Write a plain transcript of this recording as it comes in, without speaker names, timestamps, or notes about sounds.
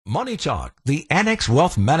Money Talk, the Annex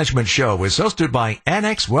Wealth Management Show, is hosted by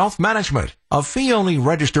Annex Wealth Management, a fee-only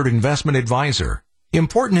registered investment advisor.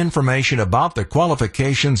 Important information about the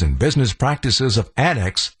qualifications and business practices of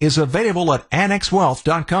Annex is available at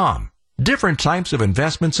annexwealth.com. Different types of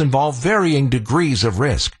investments involve varying degrees of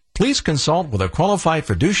risk. Please consult with a qualified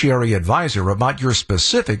fiduciary advisor about your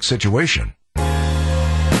specific situation.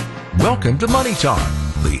 Welcome to Money Talk,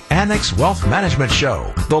 the Annex Wealth Management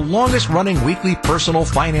Show, the longest-running weekly personal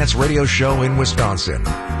finance radio show in Wisconsin.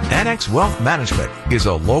 Annex Wealth Management is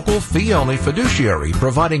a local fee-only fiduciary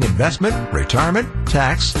providing investment, retirement,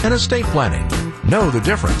 tax, and estate planning. Know the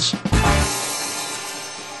difference.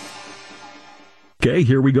 Okay,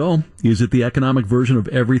 here we go. Is it the economic version of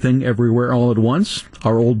everything, everywhere, all at once?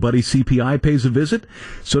 Our old buddy CPI pays a visit.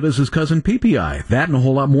 So does his cousin PPI. That and a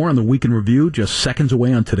whole lot more on the Week in Review, just seconds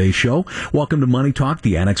away on today's show. Welcome to Money Talk,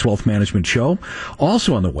 the Annex Wealth Management Show.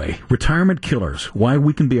 Also on the way, retirement killers, why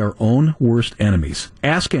we can be our own worst enemies.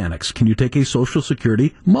 Ask Annex, can you take a Social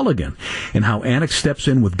Security mulligan? And how Annex steps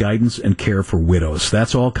in with guidance and care for widows.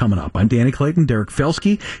 That's all coming up. I'm Danny Clayton, Derek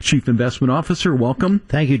Felsky, Chief Investment Officer. Welcome.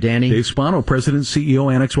 Thank you, Danny. Dave Spano, President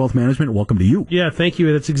CEO, Annex Wealth Management. Welcome to you. Yeah, thank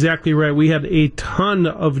you. That's exactly right. We had a ton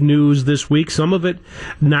of news this week, some of it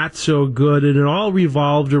not so good, and it all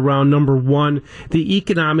revolved around, number one, the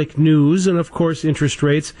economic news, and of course interest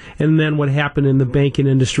rates, and then what happened in the banking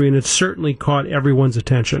industry, and it certainly caught everyone's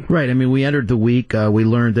attention. Right. I mean, we entered the week, we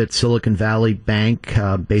learned that Silicon Valley Bank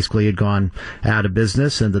basically had gone out of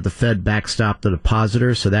business and that the Fed backstopped the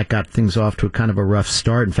depositors, so that got things off to a kind of a rough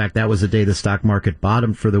start. In fact, that was the day the stock market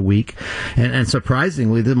bottomed for the week, and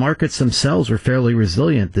surprisingly, the markets themselves were fairly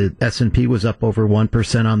resilient. The S&P was up over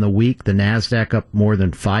 1% on the week, the NASDAQ up more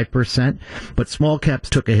than 5%, but small caps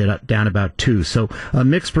took a hit down about 2%. So a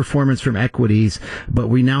mixed performance from equities, but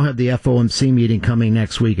we now have the FOMC meeting coming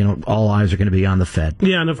next week, and all eyes are going to be on the Fed.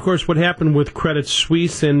 Yeah, and of course what happened with Credit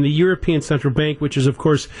Suisse and the European Central Bank, which is of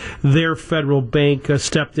course their federal bank,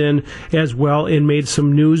 stepped in as well and made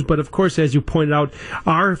some news. But of course, as you pointed out,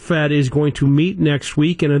 our Fed is going to meet next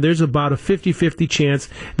week, and there's about a 50-50 chance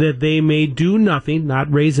that they may do nothing,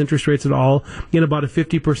 not raise interest rates at all, and about a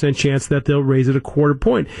 50% chance that they'll raise it a quarter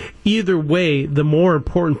point. Either way, the more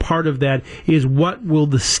important part of that is what will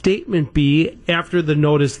the statement be after the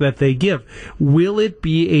notice that they give. Will it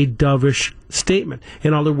be a dovish statement?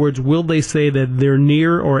 In other words, will they say that they're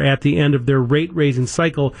near or at the end of their rate-raising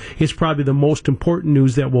cycle is probably the most important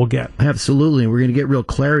news that we'll get. Absolutely. We're going to get real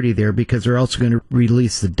clarity there because they're also going to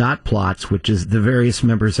release the dot plots, which is the various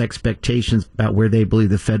members' expectations about where they believe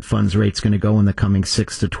the Fed funds rate's going to go in the coming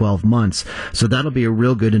 6 to 12 months. So that'll be a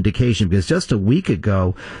real good indication because just a week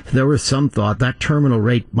ago, there was some thought that terminal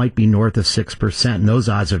rate might be north of 6%, and those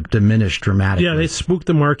odds have diminished dramatically. Yeah, they spooked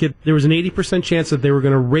the market. There was an 80% chance that they were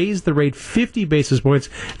going to raise the rate 50 basis points.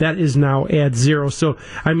 That is now at 0. So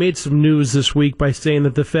I made some news this week by saying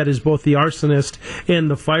that the Fed is both the arsonist and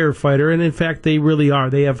the firefighter, and in fact they really are.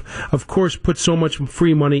 They have, of course, put so much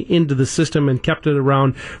free money into the system and kept it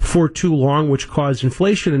around for too long, which caused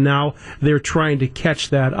inflation, and now they're trying to catch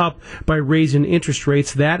that up by raising interest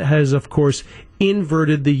rates. That has, of course,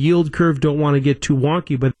 inverted the yield curve. Don't want to get too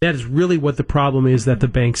wonky, but that is really what the problem is that the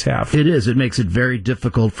banks have. It is. It makes it very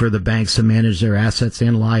difficult for the banks to manage their assets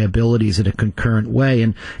and liabilities in a concurrent way.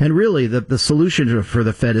 And really, the solution for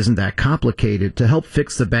the Fed isn't that complicated. To help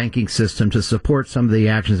fix the banking system, to support some of the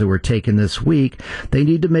actions that were taken this week, they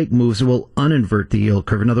need to make moves that will uninvert the yield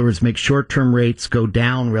curve. In other words, make short-term rates go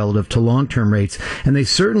down relative to long-term rates. And they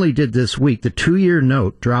certainly did this week. The 2-year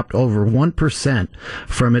note dropped over 1%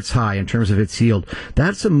 from its high in terms of its yield.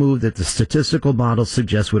 That's a move that the statistical models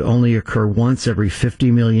suggest would only occur once every 50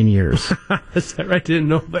 million years. Is that right? I didn't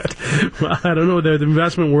know that. Well, I don't know. The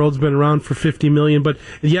investment world's been around for 50 million, but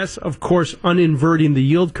yes, of course, uninverting the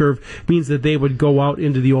yield curve means that they would go out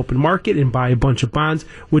into the open market and buy a bunch of bonds,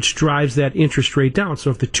 which drives that interest rate down. So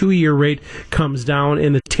if the 2-year rate comes down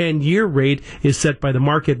and the 10-year rate is set by the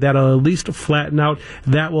market, that'll at least flatten out.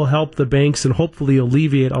 That will help the banks and hopefully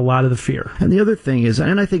alleviate a lot of the fear. And the other thing is,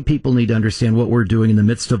 and I think people need to understand what we're doing in the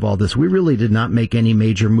midst of all this, we really did not make any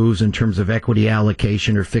major moves in terms of equity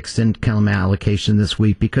allocation or fixed income allocation this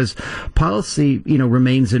week because policy,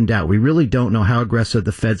 remains in doubt. We really don't know how aggressive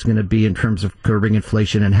the Fed's going to be in terms of curbing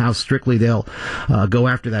inflation and how strictly they'll go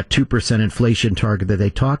after that 2% inflation target that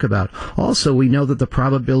they talk about. Also, we know that the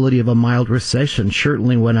probability of a mild recession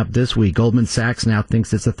certainly went up this week. Goldman Sachs now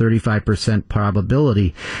thinks it's a 35%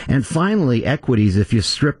 probability. And finally, equities, if you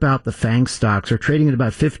strip out the FANG stocks, are trading at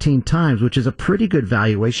about 15 times, which is is a pretty good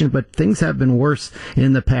valuation, but things have been worse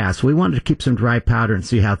in the past. We wanted to keep some dry powder and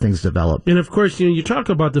see how things develop. And of course, you talk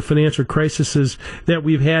about the financial crises that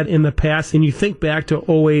we've had in the past, and you think back to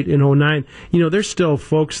 08 and 09, there's still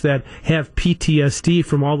folks that have PTSD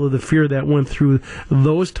from all of the fear that went through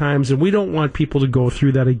those times, and we don't want people to go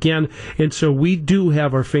through that again. And so we do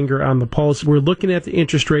have our finger on the pulse. We're looking at the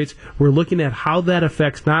interest rates. We're looking at how that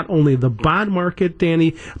affects not only the bond market,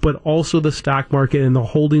 Danny, but also the stock market and the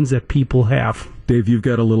holdings that people have. Dave, you've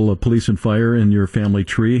got a little police and fire in your family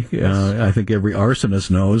tree. Yes. I think every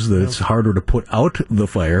arsonist knows that it's harder to put out the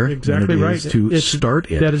fire than it is to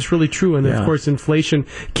start it. That is really true. And, of course, inflation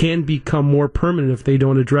can become more permanent if they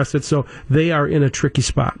don't address it. So they are in a tricky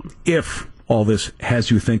spot. If all this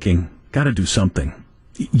has you thinking, got to do something,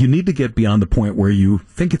 you need to get beyond the point where you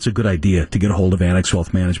think it's a good idea to get a hold of Annex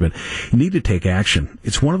Wealth Management. You need to take action.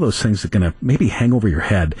 It's one of those things that's going to maybe hang over your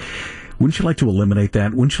head. Wouldn't you like to eliminate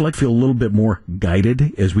that? Wouldn't you like to feel a little bit more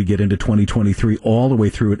guided as we get into 2023, all the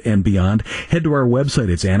way through it and beyond? Head to our website.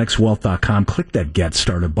 It's annexwealth.com. Click that Get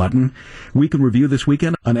Started button. We can review this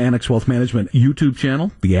weekend on Annex Wealth Management YouTube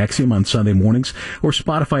channel, The Axiom on Sunday mornings, or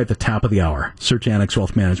Spotify at the top of the hour. Search Annex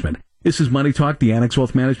Wealth Management. This is Money Talk, the Annex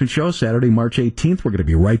Wealth Management Show, Saturday, March 18th. We're going to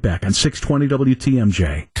be right back on 620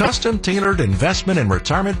 WTMJ. Custom-tailored investment and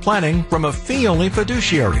retirement planning from a fee-only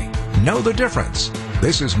fiduciary. Know the difference.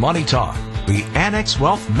 This is Money Talk, the Annex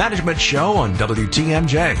Wealth Management Show on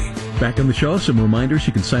WTMJ. Back on the show, some reminders.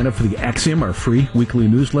 You can sign up for the Axiom, our free weekly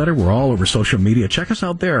newsletter. We're all over social media. Check us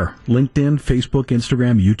out there. LinkedIn, Facebook,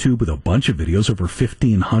 Instagram, YouTube, with a bunch of videos, over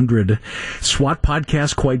 1,500. SWAT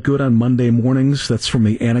podcast, quite good on Monday mornings. That's from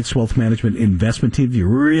the Annex Wealth Management investment team. If you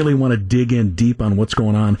really want to dig in deep on what's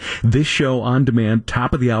going on, this show on demand,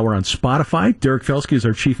 top of the hour on Spotify. Derek Felsky is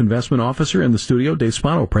our Chief Investment Officer in the studio. Dave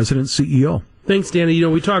Spano, President and CEO. Thanks, Danny.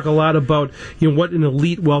 We talk a lot about what an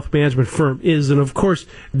elite wealth management firm is, and of course,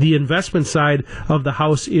 the investment side of the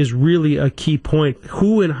house is really a key point.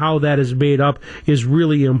 Who and how that is made up is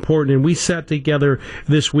really important, and we sat together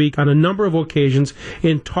this week on a number of occasions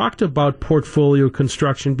and talked about portfolio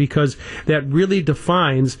construction because that really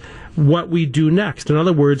defines what we do next. In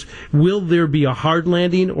other words, will there be a hard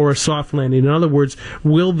landing or a soft landing? In other words,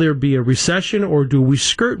 will there be a recession or do we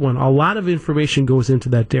skirt one? A lot of information goes into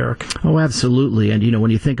that, Derek. Oh, absolutely. And,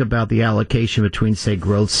 when you think about the allocation between, say,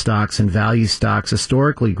 growth stocks and value stocks,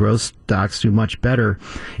 historically, growth stocks do much better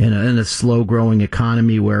in a slow-growing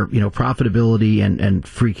economy where, profitability and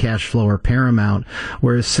free cash flow are paramount,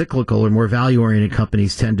 whereas cyclical or more value-oriented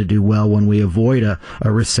companies tend to do well when we avoid a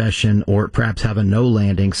recession or perhaps have a no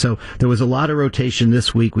landing. So there was a lot of rotation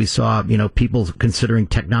this week. We saw, people considering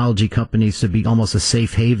technology companies to be almost a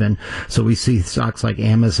safe haven. So we see stocks like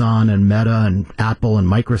Amazon and Meta and Apple and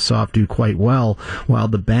Microsoft do quite well, while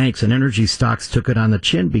the banks and energy stocks took it on the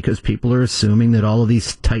chin because people are assuming that all of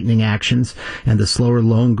these tightening actions and the slower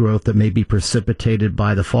loan growth that may be precipitated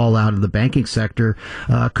by the fallout of the banking sector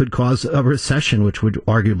could cause a recession, which would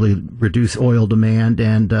arguably reduce oil demand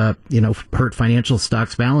and, hurt financial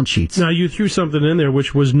stocks' balance sheets. Now, you threw something in there,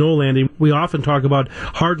 which was no landing. We often talk about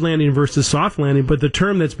hard landing versus soft landing, but the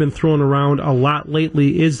term that's been thrown around a lot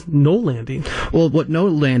lately is no landing. Well, what no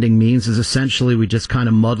landing means is essentially we just kind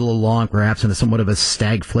of muddle along, perhaps in somewhat of a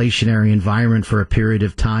stagflationary environment for a period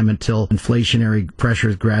of time until inflationary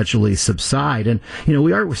pressures gradually subside. And,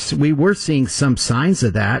 we were seeing some signs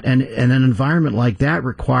of that, and an environment like that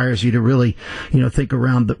requires you to really, think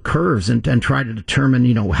around the curves and try to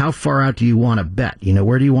determine, how far out do you want to bet?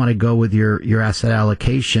 Where do you want to go with your asset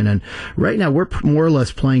allocation? And right now we're more or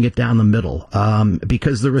less playing it down the middle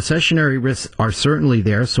because the recessionary risks are certainly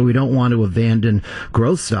there, so we don't want to abandon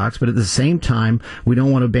growth stocks, but at the same time, we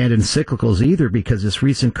don't want to abandon cyclicals either because this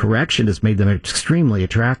recent correction has made them extremely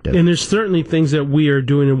attractive. And there's certainly things that we are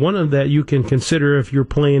doing, and one of that you can consider if you're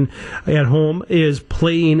playing at home is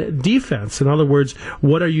playing defense. In other words,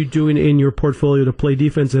 what are you doing in your portfolio to play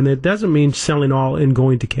defense? And it doesn't mean selling all and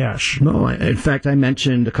going to cash. No, in fact, I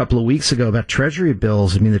mentioned a couple of weeks ago about Treasury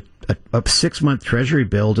bills. I mean, a 6-month Treasury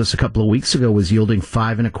bill just a couple of weeks ago was yielding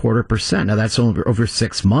 5.25%. Now that's over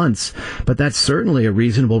 6 months, but that's certainly a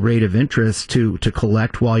reasonable rate of interest to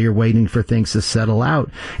collect while you're waiting for things to settle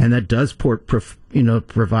out, and that does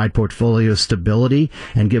provide portfolio stability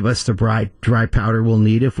and give us the dry powder we'll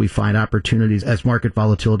need if we find opportunities as market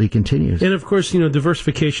volatility continues. And of course,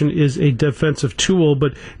 diversification is a defensive tool,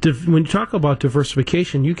 but when you talk about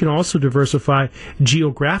diversification, you can also diversify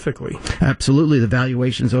geographically. Absolutely. The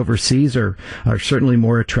valuations overseas are certainly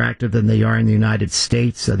more attractive than they are in the United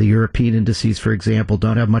States. The European indices, for example,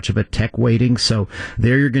 don't have much of a tech weighting, so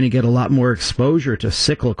there you're going to get a lot more exposure to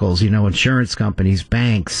cyclicals. insurance companies,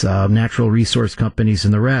 banks, natural resource companies,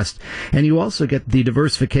 and the rest. And you also get the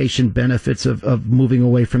diversification benefits of moving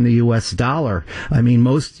away from the U.S. dollar. I mean,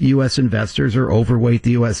 most U.S. investors are overweight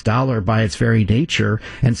the U.S. dollar by its very nature,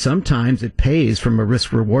 and sometimes it pays from a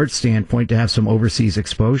risk-reward standpoint to have some overseas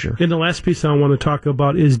exposure. And the last piece I want to talk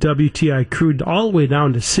about is WTI crude, all the way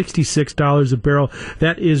down to $66 a barrel.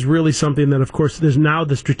 That is really something that, of course, there's now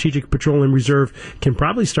the Strategic Petroleum Reserve can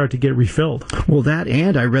probably start to get refilled. Well, that,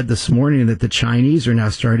 and I read this morning that the Chinese are now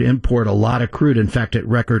starting to import a lot of crude, in fact, at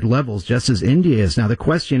record levels, just as India is. Now, the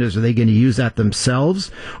question is, are they going to use that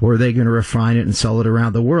themselves, or are they going to refine it and sell it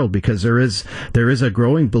around the world? Because there is a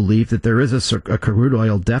growing belief that there is a crude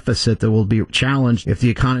oil deficit that will be challenged if the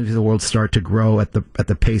economies of the world start to grow at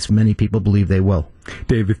the pace many people believe they will.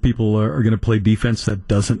 Dave, if people are going to play defense, that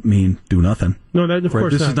doesn't mean do nothing. No, that, of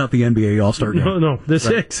course this not. Is not the NBA All-Star game. No, this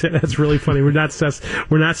is. That's really funny. We're not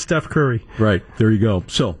Steph Curry. Right. There you go.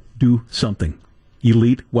 So do something.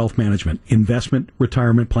 Elite Wealth Management, investment,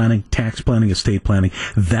 retirement planning, tax planning, estate planning.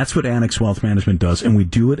 That's what Annex Wealth Management does, and we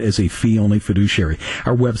do it as a fee-only fiduciary.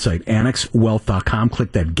 Our website, annexwealth.com,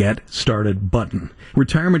 click that Get Started button.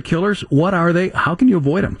 Retirement killers, what are they? How can you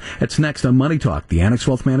avoid them? That's next on Money Talk, the Annex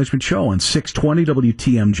Wealth Management Show on 620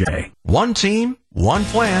 WTMJ. One team, one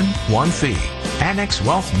plan, one fee. Annex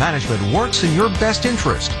Wealth Management works in your best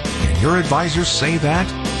interest, and your advisors say that.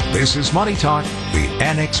 This is Money Talk, the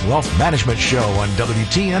Annex Wealth Management Show on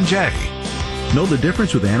WTMJ. Know the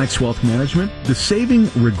difference with Annex Wealth Management? The Saving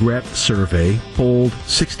Regret Survey polled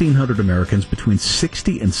 1,600 Americans between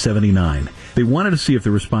 60 and 79. They wanted to see if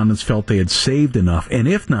the respondents felt they had saved enough, and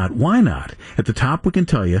if not, why not? At the top, we can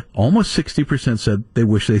tell you, almost 60% said they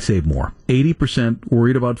wish they saved more. 80%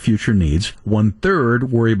 worried about future needs. 1/3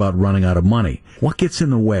 worry about running out of money. What gets in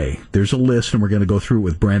the way? There's a list, and we're going to go through it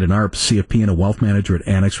with Brandon Arp, CFP and a wealth manager at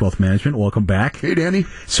Annex Wealth Management. Welcome back. Hey, Danny.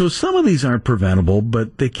 So some of these aren't preventable,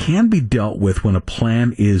 but they can be dealt with when a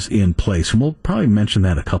plan is in place, and we'll probably mention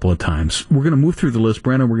that a couple of times. We're going to move through the list,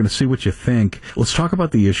 Brandon. We're going to see what you think. Let's talk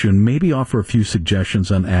about the issue and maybe offer a few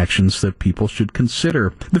suggestions on actions that people should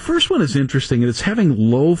consider. The first one is interesting, and it's having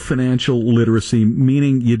low financial literacy,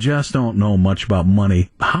 meaning you just don't know much about money.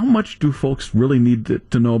 How much do folks really need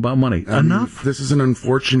to know about money? Enough? This is an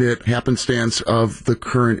unfortunate happenstance of the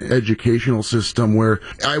current educational system, where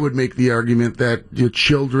I would make the argument that your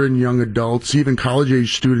children, young adults, even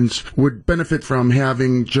college-age students would benefit from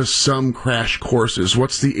having just some crash courses.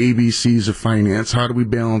 What's the ABCs of finance? How do we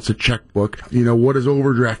balance a checkbook? What does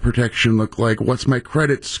overdraft protection look like? What's my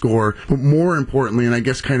credit score? But more importantly, and I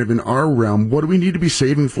guess kind of in our realm, what do we need to be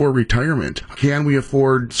saving for retirement? Can we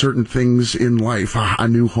afford certain things in life? A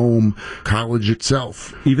new home, college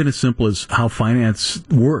itself. Even as simple as how finance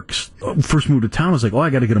works. First moved to town, I was like, I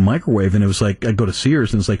got to get a microwave. And it was like, I'd go to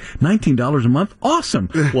Sears and it's like $19 a month. Awesome.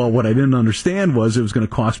 Well, what I didn't understand was it was going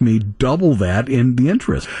to cost me double that in the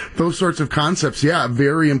interest. Those sorts of concepts,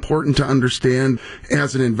 very important to understand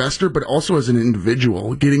as an investor, but also as an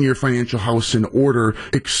individual. Getting your financial house in order,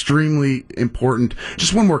 extremely important.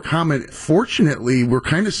 Just one more comment. Fortunately, we're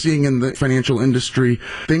kind of seeing in the financial industry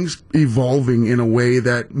things evolving in a way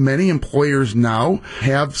that many employers now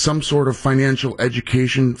have some sort of financial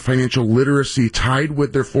education, financial literacy tied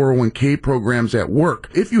with their 401k programs at work.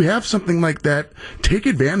 If you have something like that, take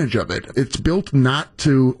advantage of it. It's built not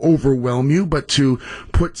to overwhelm you, but to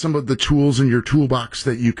put some of the tools in your toolbox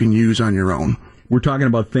that you can use on your own. We're talking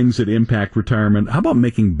about things that impact retirement. How about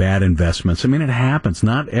making bad investments? I mean, it happens.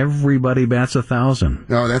 Not everybody bats 1,000.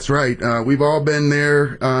 No, that's right. We've all been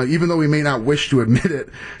there, even though we may not wish to admit it.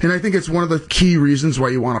 And I think it's one of the key reasons why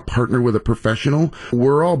you want to partner with a professional.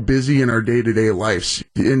 We're all busy in our day-to-day lives.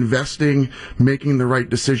 Investing, making the right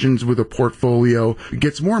decisions with a portfolio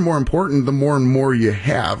gets more and more important the more and more you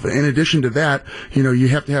have. In addition to that, you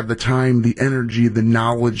have to have the time, the energy, the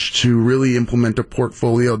knowledge to really implement a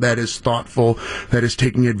portfolio that is thoughtful, that is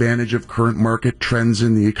taking advantage of current market trends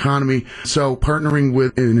in the economy. So partnering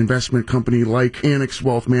with an investment company like Annex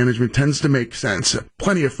Wealth Management tends to make sense.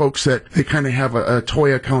 Plenty of folks that they kind of have a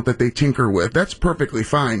toy account that they tinker with. That's perfectly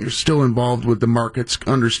fine. You're still involved with the markets,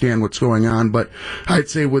 understand what's going on. But I'd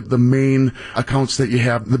say with the main accounts that you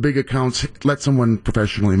have, the big accounts, let someone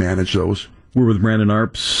professionally manage those. We're with Brandon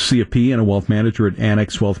Arp, CFP and a wealth manager at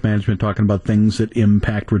Annex Wealth Management, talking about things that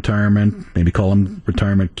impact retirement, maybe call them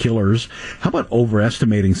retirement killers. How about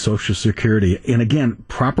overestimating Social Security? And again,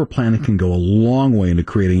 proper planning can go a long way into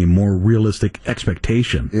creating a more realistic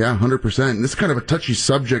expectation. Yeah, 100%. This is kind of a touchy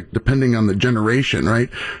subject depending on the generation, right?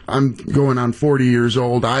 I'm going on 40 years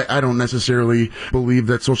old. I don't necessarily believe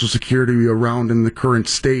that Social Security will be around in the current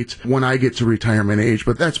state when I get to retirement age,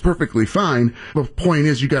 but that's perfectly fine. The point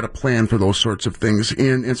is you got to plan for those sorts of things.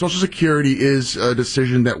 And Social Security is a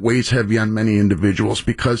decision that weighs heavy on many individuals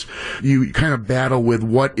because you kind of battle with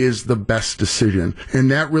what is the best decision.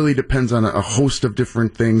 And that really depends on a host of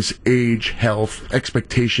different things: age, health,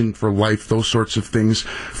 expectation for life, those sorts of things.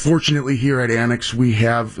 Fortunately, here at Annex, we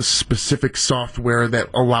have specific software that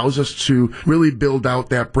allows us to really build out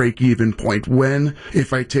that break-even point. When,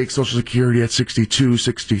 if I take Social Security at 62,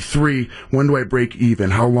 63, when do I break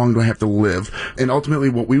even? How long do I have to live? And ultimately,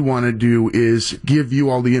 what we want to do is give you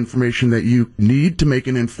all the information that you need to make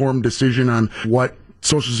an informed decision on what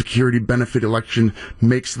Social Security benefit election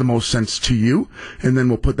makes the most sense to you, and then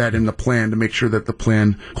we'll put that in the plan to make sure that the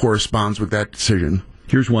plan corresponds with that decision.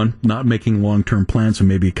 Here's one: not making long-term plans, and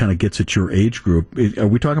maybe it kind of gets at your age group. Are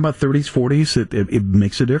we talking about 30s, 40s? It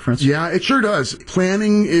makes a difference. Yeah, it sure does.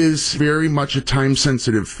 Planning is very much a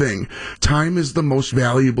time-sensitive thing. Time is the most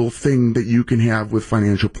valuable thing that you can have with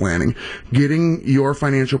financial planning. Getting your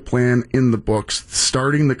financial plan in the books,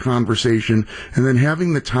 starting the conversation, and then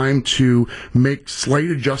having the time to make slight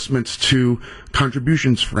adjustments to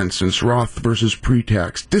contributions, for instance, Roth versus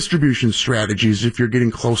pre-tax, distribution strategies if you're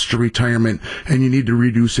getting close to retirement and you need to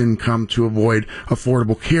reduce income to avoid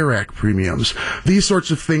Affordable Care Act premiums. These sorts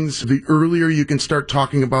of things, the earlier you can start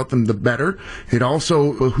talking about them, the better. It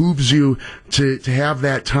also behooves you to have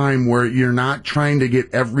that time where you're not trying to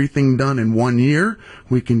get everything done in 1 year.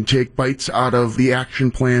 We can take bites out of the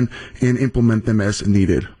action plan and implement them as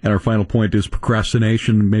needed. And our final point is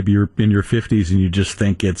procrastination. Maybe you're in your 50s and you just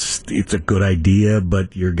think it's a good idea,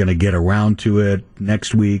 but you're going to get around to it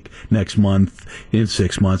next week, next month, in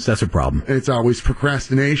 6 months. That's a problem. It's always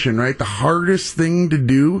procrastination, right? The hardest thing to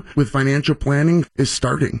do with financial planning is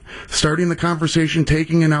starting the conversation,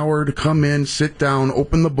 taking an hour to come in, sit down,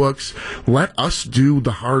 open the books. Let us do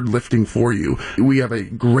the hard lifting for you. We have a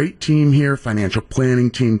great team here, financial planning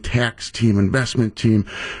team, tax team, investment team,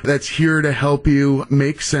 that's here to help you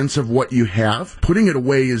make sense of what you have. Putting it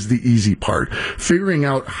away is the easy part. Figuring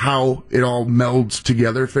out how it all melds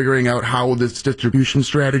together, figuring out how this distribution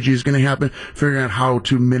strategy is going to happen, figuring out how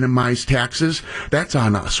to minimize taxes, that's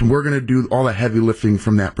on us. We're going to do all the heavy lifting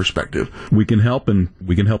from that perspective. We can help, and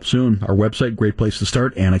we can help soon. Our website, great place to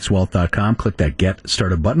start, annexwealth.com. Click that Get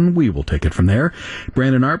Started button. We will take it from there.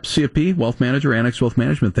 Brandon Arp, CFP, Wealth Manager, Annex Wealth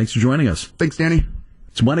Management. Thanks for joining us. Thanks, Danny.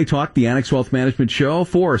 It's Money Talk, the Annex Wealth Management Show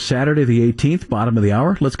for Saturday the 18th, bottom of the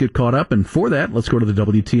hour. Let's get caught up, and for that, let's go to the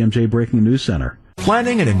WTMJ Breaking News Center.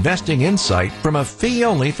 Planning and investing insight from a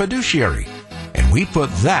fee-only fiduciary. And we put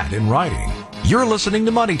that in writing. You're listening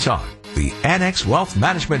to Money Talk, the Annex Wealth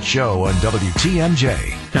Management Show on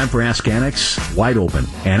WTMJ. Time for Ask Annex, wide open.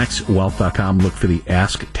 AnnexWealth.com. Look for the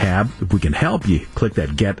Ask tab. If we can help you, click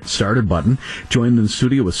that Get Started button. Joined in the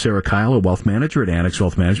studio with Sarah Kyle, a wealth manager at Annex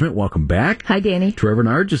Wealth Management. Welcome back. Hi, Danny. Trevor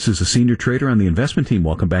Nargis is a senior trader on the investment team.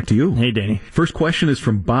 Welcome back to you. Hey, Danny. First question is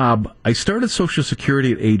from Bob. I started Social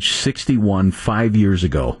Security at age 61 5 years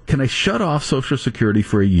ago. Can I shut off Social Security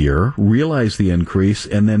for a year, realize the increase,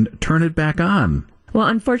 and then turn it back on? Well,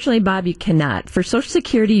 unfortunately, Bob, you cannot. For Social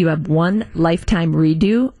Security, you have one lifetime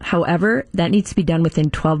redo. However, that needs to be done within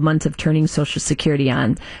 12 months of turning Social Security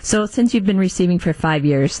on. So since you've been receiving for 5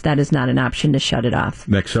 years, that is not an option to shut it off.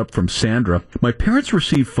 Next up from Sandra. My parents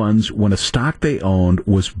received funds when a stock they owned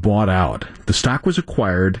was bought out. The stock was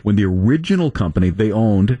acquired when the original company they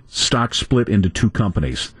owned stock split into two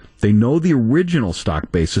companies. They know the original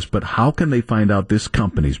stock basis, but how can they find out this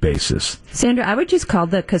company's basis? Sandra, I would just call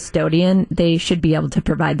the custodian. They should be able to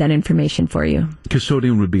provide that information for you.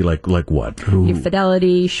 Custodian would be like what? Who? Your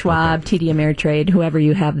Fidelity, Schwab, TD Ameritrade, whoever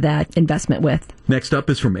you have that investment with. Next up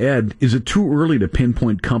is from Ed. Is it too early to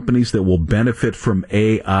pinpoint companies that will benefit from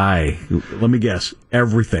AI? Let me guess.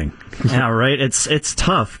 Everything. Yeah, right. It's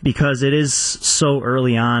tough because it is so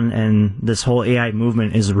early on, and this whole AI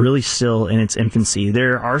movement is really still in its infancy.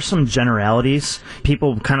 There are some generalities.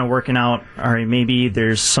 People kind of working out, all right, maybe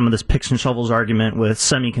there's some of this picks and shovels argument with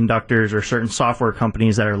semiconductors or certain software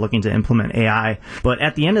companies that are looking to implement AI. But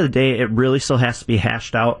at the end of the day, it really still has to be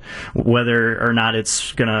hashed out whether or not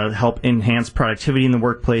it's going to help enhance productivity in the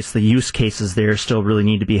workplace. The use cases there still really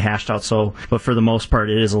need to be hashed out. But for the most part,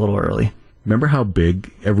 it is a little early. Remember how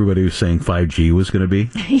big everybody was saying 5G was going to be?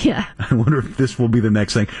 Yeah. I wonder if this will be the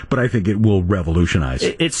next thing, but I think it will revolutionize.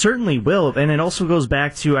 It certainly will, and it also goes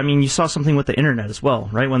back to, you saw something with the internet as well,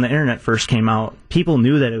 right? When the internet first came out, people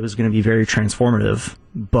knew that it was going to be very transformative,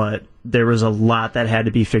 but there was a lot that had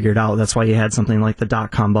to be figured out. That's why you had something like the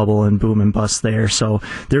dot-com bubble and boom and bust there. So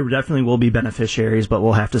there definitely will be beneficiaries, but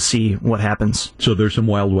we'll have to see what happens. So there's some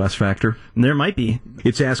Wild West factor? There might be.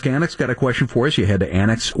 It's Ask Annex. Got a question for us. You head to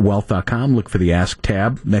annexwealth.com. Look for the Ask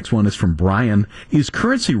tab. Next one is from Brian. Is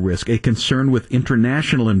currency risk a concern with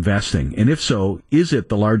international investing? And if so, is it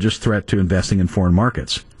the largest threat to investing in foreign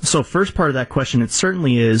markets? So first part of that question, it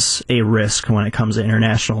certainly is a risk when it comes to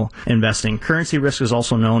international investing. Currency risk is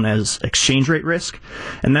also known as exchange rate risk,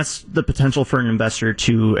 and that's the potential for an investor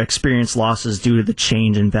to experience losses due to the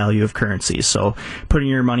change in value of currencies. So putting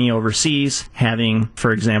your money overseas, having,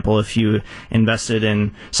 for example, if you invested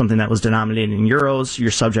in something that was denominated in euros, you're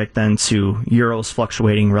subject then to euros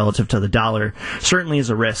fluctuating relative to the dollar, certainly is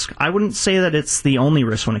a risk. I wouldn't say that it's the only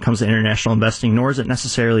risk when it comes to international investing, nor is it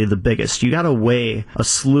necessarily the biggest. You got to weigh a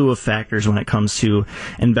slew of factors when it comes to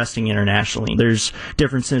investing internationally. There's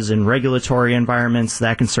differences in regulatory environments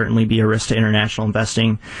that can certainly be a risk to international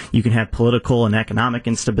investing. You can have political and economic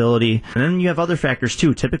instability, and then you have other factors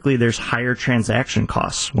too. Typically there's higher transaction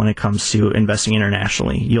costs when it comes to investing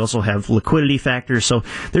internationally. You also have liquidity factors, so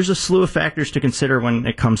there's a slew of factors to consider when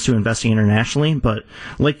it comes to investing internationally, but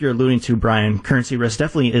like you're alluding to, Brian, currency risk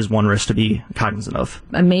definitely is one risk to be cognizant of.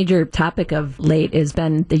 A major topic of late has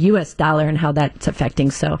been the U.S. dollar and how that's affecting.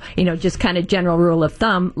 So, just kind of general rule of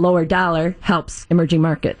thumb, lower dollar helps emerging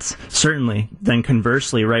markets. Certainly. Then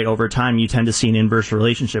conversely, right, over time, you tend to see an inverse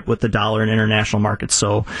relationship with the dollar and international markets.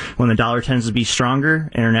 So when the dollar tends to be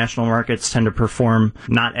stronger, international markets tend to perform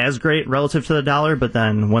not as great relative to the dollar, but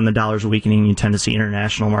then when the dollar's weakening, you tend to see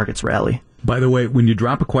international markets rally. By the way, when you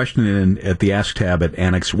drop a question in at the Ask tab at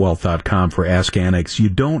annexwealth.com for Ask Annex, you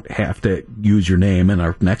don't have to use your name, and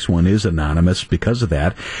our next one is anonymous because of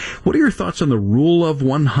that. What are your thoughts on the rule of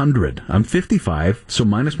 100? I'm 55, so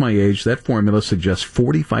minus my age, that formula suggests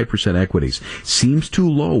 45% equities. Seems too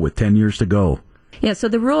low with 10 years to go. Yeah, so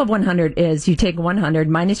the rule of 100 is you take 100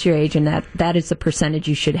 minus your age, and that is the percentage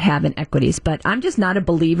you should have in equities. But I'm just not a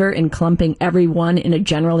believer in clumping everyone in a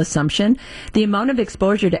general assumption. The amount of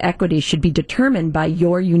exposure to equities should be determined by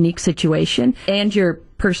your unique situation and your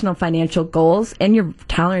personal financial goals and your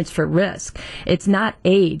tolerance for risk. It's not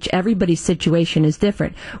age. Everybody's situation is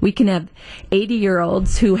different. We can have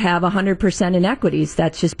 80-year-olds who have 100% in equities.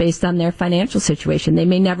 That's just based on their financial situation. They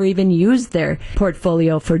may never even use their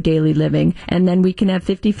portfolio for daily living. And then we can have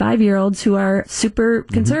 55-year-olds who are super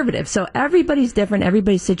conservative. So everybody's different.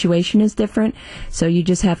 Everybody's situation is different. So you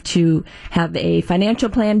just have to have a financial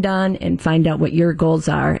plan done and find out what your goals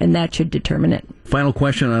are, and that should determine it. Final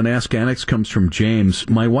question on Ask Annex comes from James.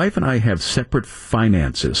 My wife and I have separate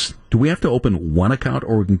finances. Do we have to open one account,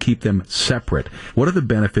 or we can keep them separate? What are the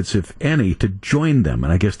benefits, if any, to join them?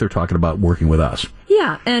 And I guess they're talking about working with us.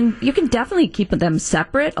 Yeah, and you can definitely keep them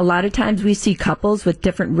separate. A lot of times we see couples with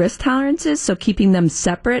different risk tolerances, so keeping them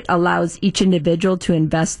separate allows each individual to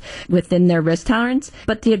invest within their risk tolerance.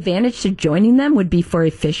 But the advantage to joining them would be for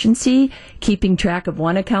efficiency, keeping track of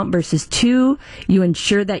one account versus two. You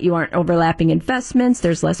ensure that you aren't overlapping investments.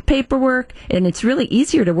 There's less paperwork, and it's really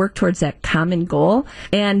easier to work towards that common goal.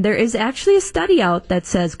 And there is actually a study out that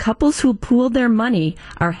says couples who pool their money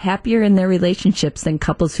are happier in their relationships than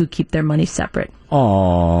couples who keep their money separate.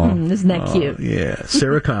 Aww. Isn't that cute? Yeah.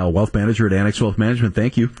 Sarah Kyle, Wealth Manager at Annex Wealth Management.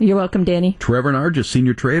 Thank you. You're welcome, Danny. Trevor Nargis,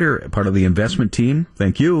 Senior Trader, part of the investment team.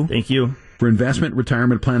 Thank you. Thank you. For investment,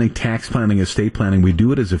 retirement planning, tax planning, estate planning, we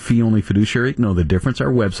do it as a fee-only fiduciary. Know the difference.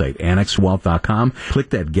 Our website, annexwealth.com. Click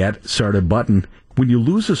that Get Started button. When you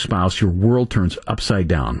lose a spouse, your world turns upside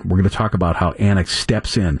down. We're going to talk about how Annex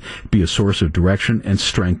steps in to be a source of direction and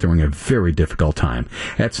strength during a very difficult time.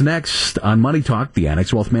 That's next on Money Talk, the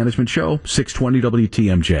Annex Wealth Management Show, 620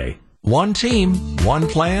 WTMJ. One team, one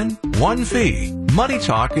plan, one fee. Money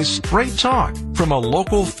Talk is straight talk from a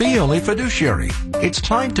local fee-only fiduciary. It's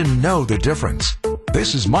time to know the difference.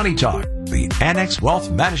 This is Money Talk, the Annex Wealth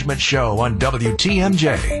Management Show on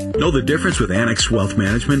WTMJ. Know the difference with Annex Wealth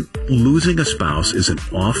Management? Losing a spouse is an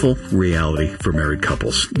awful reality for married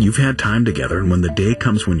couples. You've had time together, and when the day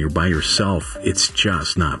comes when you're by yourself, it's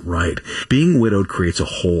just not right. Being widowed creates a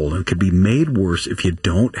hole and can be made worse if you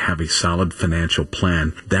don't have a solid financial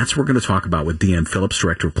plan. That's what we're going to talk about with Deanne Phillips,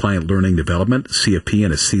 Director of Client Learning Development, CFP,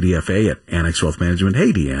 and a CDFA at Annex Wealth Management.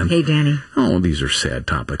 Hey, Deanne. Hey, Danny. Oh, these are sad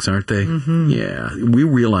topics, aren't they? Mm-hmm. Yeah. We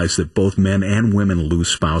realize that both men and women lose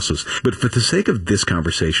spouses. But for the sake of this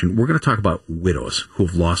conversation, we're going to talk about widows who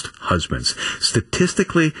have lost husbands.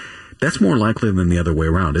 Statistically, that's more likely than the other way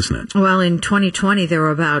around, isn't it? Well, in 2020, there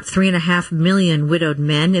were about 3.5 million widowed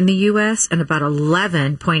men in the U.S. and about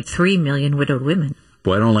 11.3 million widowed women.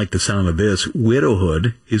 Boy, I don't like the sound of this.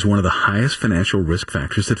 Widowhood is one of the highest financial risk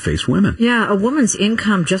factors that face women. Yeah, a woman's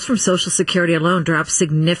income just from Social Security alone drops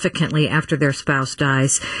significantly after their spouse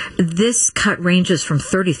dies. This cut ranges from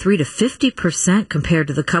 33 to 50% compared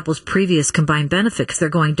to the couple's previous combined benefit, because they're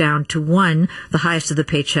going down to 1, the highest of the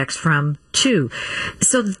paychecks, from 2.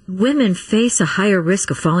 So women face a higher risk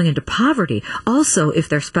of falling into poverty. Also, if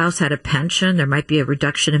their spouse had a pension, there might be a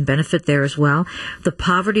reduction in benefit there as well. The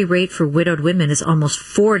poverty rate for widowed women is almost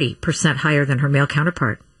 40% higher than her male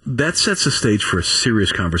counterpart. That sets the stage for a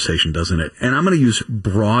serious conversation, doesn't it? And I'm going to use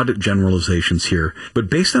broad generalizations here, but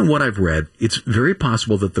based on what I've read, it's very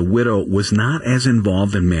possible that the widow was not as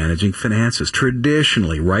involved in managing finances.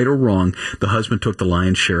 Traditionally, right or wrong, the husband took the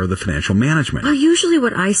lion's share of the financial management. Well, usually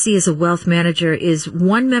what I see as a wealth manager is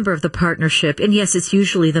one member of the partnership, and yes, it's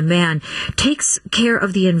usually the man, takes care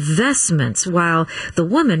of the investments, while the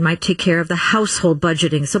woman might take care of the household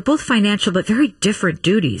budgeting. So both financial but very different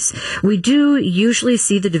duties. We do usually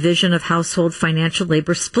see the division of household financial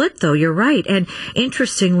labor split, though. You're right. And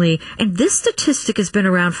interestingly, and this statistic has been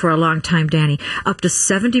around for a long time, Danny, up to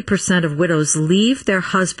 70% of widows leave their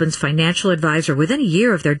husband's financial advisor within a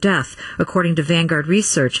year of their death, according to Vanguard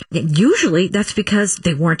research. And usually that's because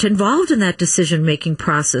they weren't involved in that decision-making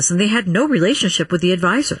process and they had no relationship with the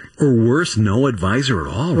advisor. Or worse, no advisor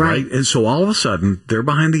at all, right? And so all of a sudden, they're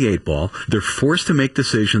behind the 8 ball. They're forced to make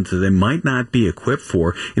decisions that they might not be equipped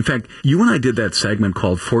for. In fact, you and I did that segment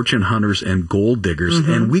called Fortune Hunters and Gold Diggers,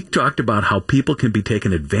 and we talked about how people can be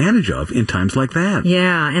taken advantage of in times like that.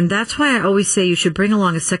 Yeah, and that's why I always say you should bring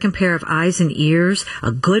along a second pair of eyes and ears,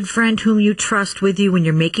 a good friend whom you trust with you when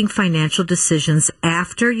you're making financial decisions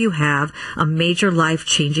after you have a major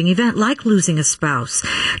life-changing event like losing a spouse.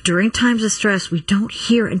 During times of stress, we don't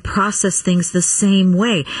hear and process things the same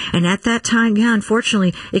way. And at that time, yeah,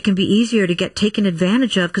 unfortunately, it can be easier to get taken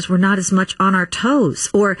advantage of because we're not as much on our toes.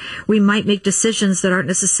 Or we might make decisions that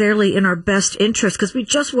aren't necessarily in our best interest because we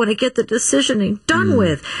just want to get the decisioning done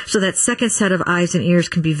with. So that second set of eyes and ears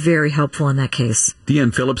can be very helpful in that case.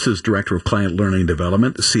 Deanne Phillips is Director of Client Learning and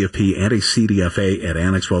Development, CFP, and a CDFA at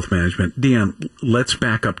Annex Wealth Management. Deanne, let's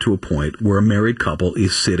back up to a point where a married couple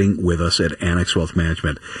is sitting with us at Annex Wealth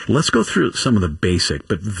Management. Let's go through some of the basic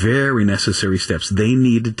but very necessary steps they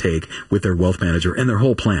need to take with their wealth manager and their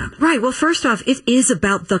whole plan. Right. Well, first off, it is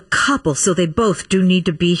about the couple, so they both do need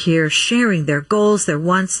to be here sharing their goals, their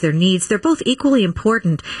wants, their needs. They're both equally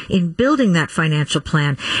important in building that financial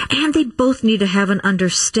plan, and they both need to have an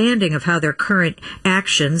understanding of how their current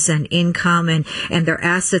actions and income and their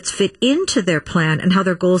assets fit into their plan and how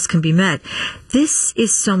their goals can be met. This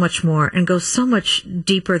is so much more and goes so much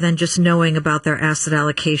deeper than just knowing about their asset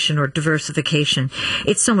allocation or diversification.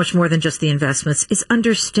 It's so much more than just the investments. It's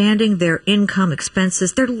understanding their income,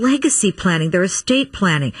 expenses, their legacy planning, their estate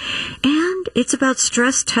planning. And it's about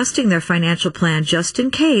stress testing their financial plan just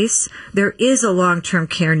in case there is a long-term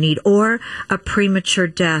care need or a premature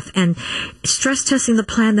death. And stress testing the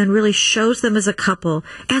plan then really shows them as a couple,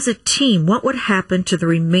 as a team, what would happen to the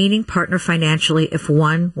remaining partner financially if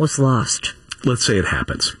one was lost. Let's say it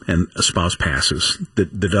happens and a spouse passes. The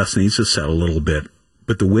dust needs to settle a little bit,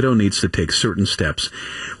 but the widow needs to take certain steps.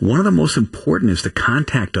 One of the most important is to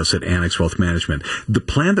contact us at Annex Wealth Management. The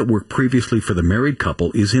plan that worked previously for the married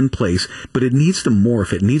couple is in place, but it needs to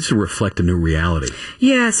morph. It needs to reflect a new reality.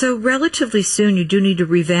 Yeah, so relatively soon you do need to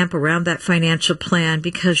revamp around that financial plan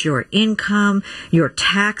because your income, your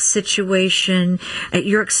tax situation,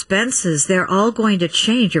 your expenses, they're all going to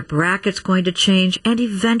change. Your bracket's going to change, and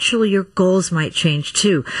eventually your goals might change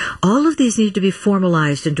too. All of these need to be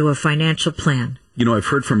formalized into a financial plan. You know, I've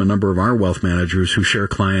heard from a number of our wealth managers who share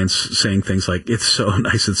clients saying things like, it's so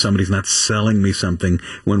nice that somebody's not selling me something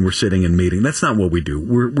when we're sitting in meeting. That's not what we do.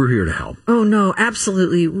 We're here to help. Oh, no,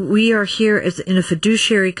 absolutely. We are here in a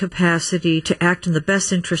fiduciary capacity to act in the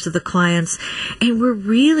best interest of the clients, and we're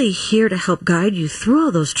really here to help guide you through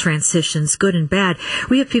all those transitions, good and bad.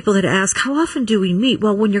 We have people that ask, how often do we meet?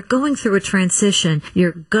 Well, when you're going through a transition,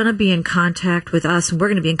 you're going to be in contact with us, and we're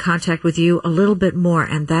going to be in contact with you a little bit more,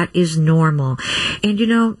 and that is normal. And, you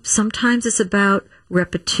know, sometimes it's about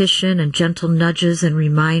repetition and gentle nudges and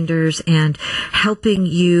reminders and helping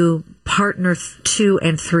you partner to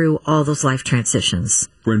and through all those life transitions.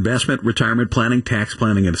 For investment, retirement planning, tax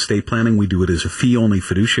planning, and estate planning, we do it as a fee-only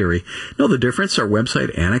fiduciary. Know the difference? Our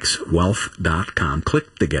website, annexwealth.com.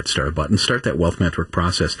 Click the Get Started button. Start that wealth metric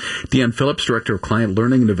process. Deanne Phillips, Director of Client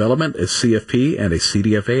Learning and Development, is CFP and a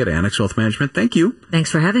CDFA at Annex Wealth Management. Thank you. Thanks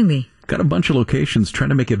for having me. Got a bunch of locations trying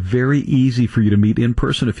to make it very easy for you to meet in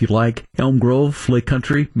person if you'd like. Elm Grove, Lake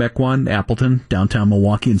Country, Mequon, Appleton, downtown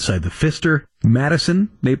Milwaukee inside the Pfister, Madison,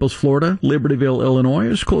 Naples, Florida, Libertyville, Illinois,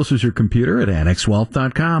 as close as your computer at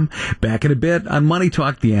annexwealth.com. Back in a bit on Money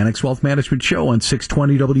Talk, the Annex Wealth Management Show on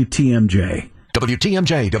 620 WTMJ.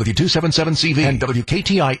 WTMJ, W277CV, and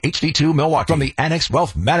WKTI HD2 Milwaukee from the Annex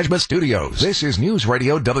Wealth Management Studios. This is News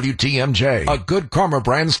Radio WTMJ, a Good Karma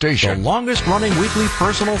brand station, the longest running weekly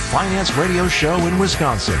personal finance radio show in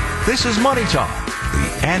Wisconsin. This is Money Talk,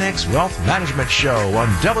 the Annex Wealth Management Show on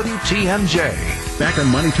WTMJ. Back on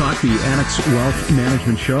Money Talk, the Annex Wealth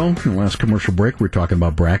Management Show. In the last commercial break, we're talking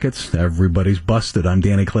about brackets. Everybody's busted. I'm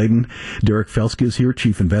Danny Clayton. Derek Felske is here,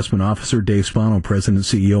 Chief Investment Officer. Dave Spano,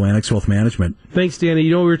 President and CEO, Annex Wealth Management. Thanks, Danny.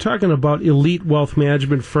 We were talking about elite wealth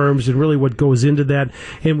management firms and really what goes into that.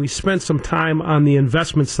 And we spent some time on the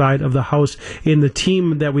investment side of the house in the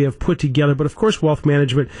team that we have put together. But of course, wealth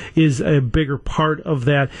management is a bigger part of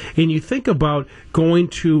that. And you think about going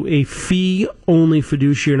to a fee-only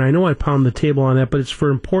fiduciary, and I know I pound the table on that, but it's for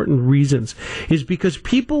important reasons, is because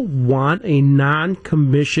people want a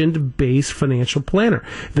non-commissioned based financial planner.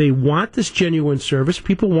 They want this genuine service.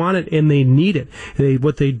 People want it and they need it.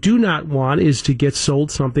 What they do not want is to get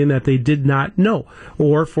sold something that they did not know.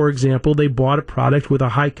 Or, for example, they bought a product with a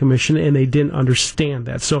high commission and they didn't understand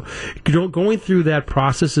that. So going through that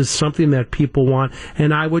process is something that people want.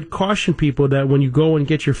 And I would caution people that when you go and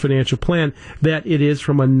get your financial plan, that it is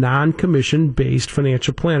from a non-commission based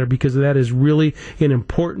financial planner, because that is really an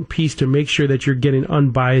important piece to make sure that you're getting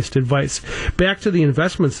unbiased advice. Back to the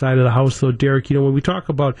investment side of the house, though, Derek, when we talk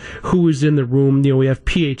about who is in the room, we have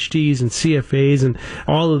PhDs and CFAs and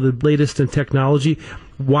all of the latest in technology.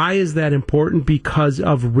 Why is that important? Because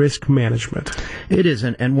of risk management. It is,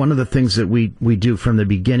 and one of the things that we do from the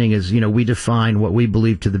beginning is, we define what we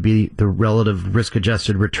believe to be the relative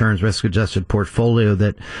risk-adjusted returns, risk-adjusted portfolio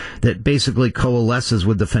that basically coalesces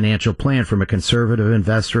with the financial plan from a conservative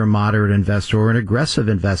investor, a moderate investor, or an aggressive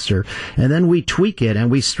investor. And then we tweak it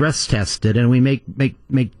and we stress test it and we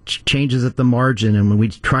make changes at the margin, and when we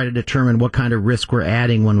try to determine what kind of risk we're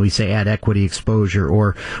adding when we say add equity exposure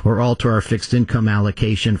or alter our fixed income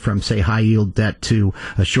allocation from, say, high yield debt to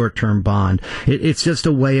a short-term bond. It's just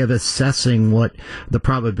a way of assessing what the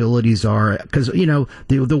probabilities are, because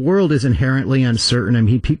the world is inherently uncertain. I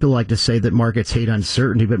mean, people like to say that markets hate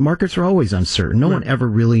uncertainty, but markets are always uncertain. No one ever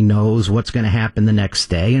really knows what's going to happen the next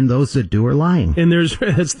day, and those that do are lying. And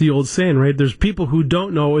that's the old saying, right? There's people who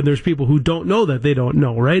don't know, and there's people who don't know that they don't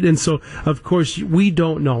know, right? And so, of course, we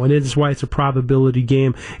don't know, and it's why it's a probability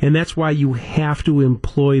game, and that's why you have to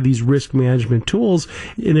employ these risk management tools.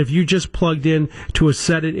 And if you just plugged in to a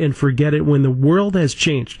set it and forget it, when the world has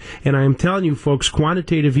changed, and I am telling you, folks,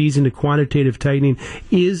 quantitative easing to quantitative tightening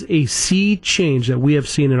is a sea change that we have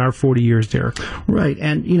seen in our 40 years, Derek. Right,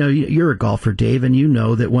 and you're a golfer, Dave, and you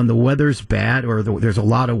know that when the weather's bad or there's a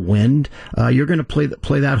lot of wind, you're going to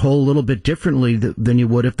play that hole a little bit differently than you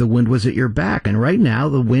would if the wind was at your back. And right now,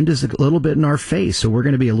 the wind is a little bit in our face, so we're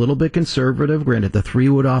going to be a little bit conservative. We're going to hit the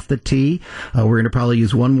 3-wood off the tee. We're going to probably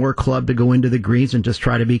use one more club to go into the greens and just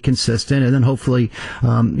try to be consistent, and then hopefully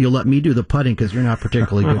you'll let me do the putting because you're not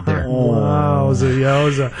particularly good there.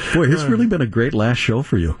 Wowza. Boy, it's really been a great last show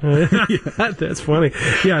for you. That's funny.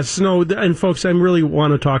 Yes, no, and folks, I really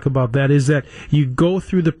want to talk about that, is that you go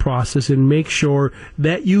through the process and make sure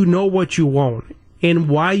that you know what you own and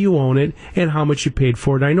why you own it and how much you paid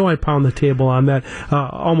for it. I know I pound the table on that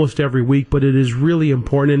almost every week, but it is really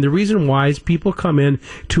important. And the reason why is people come in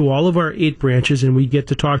to all of our 8 branches and we get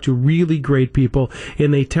to talk to really great people,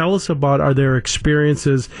 and they tell us about their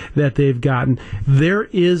experiences that they've gotten. There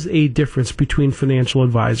is a difference between financial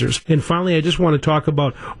advisors. And finally, I just want to talk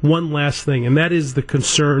about one last thing, and that is the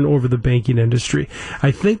concern over the banking industry.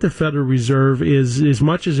 I think the Federal Reserve is, as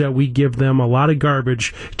much as that we give them a lot of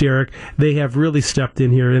garbage, Derek, they have really stepped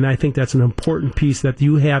in here, and I think that's an important piece, that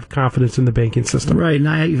you have confidence in the banking system. Right, and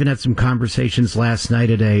I even had some conversations last night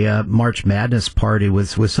at a March Madness party with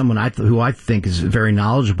someone who I think is very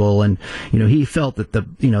knowledgeable, and he felt that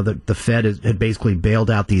the Fed had basically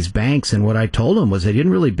bailed out these banks, and what I told him was they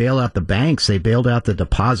didn't really bail out the banks, they bailed out the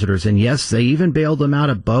depositors, and yes, they even bailed them out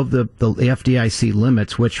above the FDIC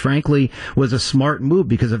limits, which frankly was a smart move,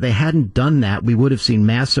 because if they hadn't done that, we would have seen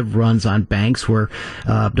massive runs on banks where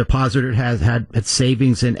depositors had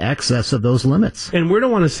savings in excess of those limits. And we don't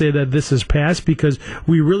want to say that this is past, because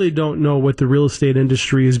we really don't know what the real estate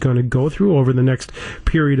industry is going to go through over the next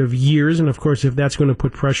period of years, and of course if that's going to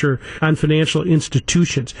put pressure on financial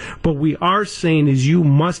institutions. But we are saying is you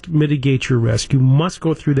must mitigate your risk. You must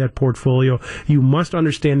go through that portfolio. You must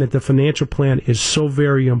understand that the financial plan is so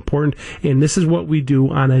very important, and this is what we do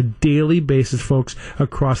on a daily basis, folks,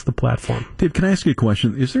 across the platform. Dave, can I ask you a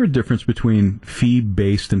question? Is there a difference between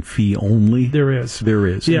fee-based and fee-only? There There is. There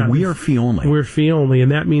is. Yeah, we are fee only. We're fee only,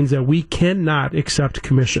 and that means that we cannot accept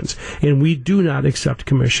commissions, and we do not accept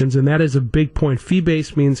commissions, and that is a big point.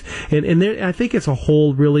 Fee-based means, and there, I think it's a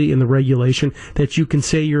hole really in the regulation that you can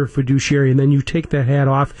say you're a fiduciary, and then you take that hat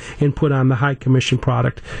off and put on the high commission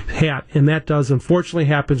product hat, and that does unfortunately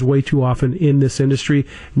happens way too often in this industry.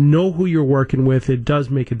 Know who you're working with. It does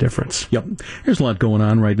make a difference. Yep. There's a lot going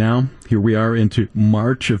on right now. Here we are into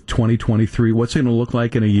March of 2023. What's it going to look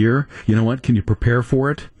like in a year? You know what? Can you prepare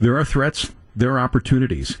for it? There are threats. There are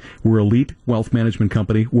opportunities. We're a elite wealth management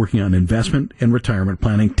company working on investment and retirement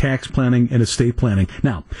planning, tax planning, and estate planning.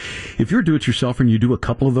 Now, if you're a do-it-yourselfer and you do a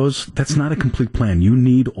couple of those, that's not a complete plan. You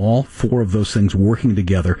need all four of those things working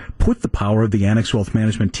together. Put the power of the Annex Wealth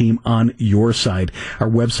Management team on your side. Our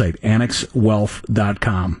website,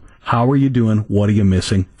 annexwealth.com. How are you doing? What are you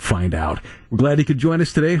missing? Find out. We're glad you could join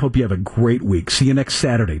us today. Hope you have a great week. See you next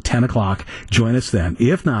Saturday, 10 o'clock. Join us then.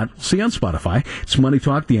 If not, see you on Spotify. It's Money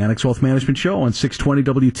Talk, the Annex Wealth Management Show on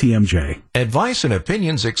 620 WTMJ. Advice and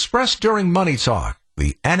opinions expressed during Money Talk,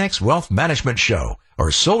 the Annex Wealth Management Show,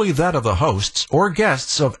 are solely that of the hosts or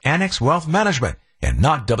guests of Annex Wealth Management and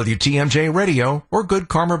not WTMJ Radio or Good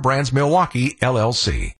Karma Brands Milwaukee, LLC.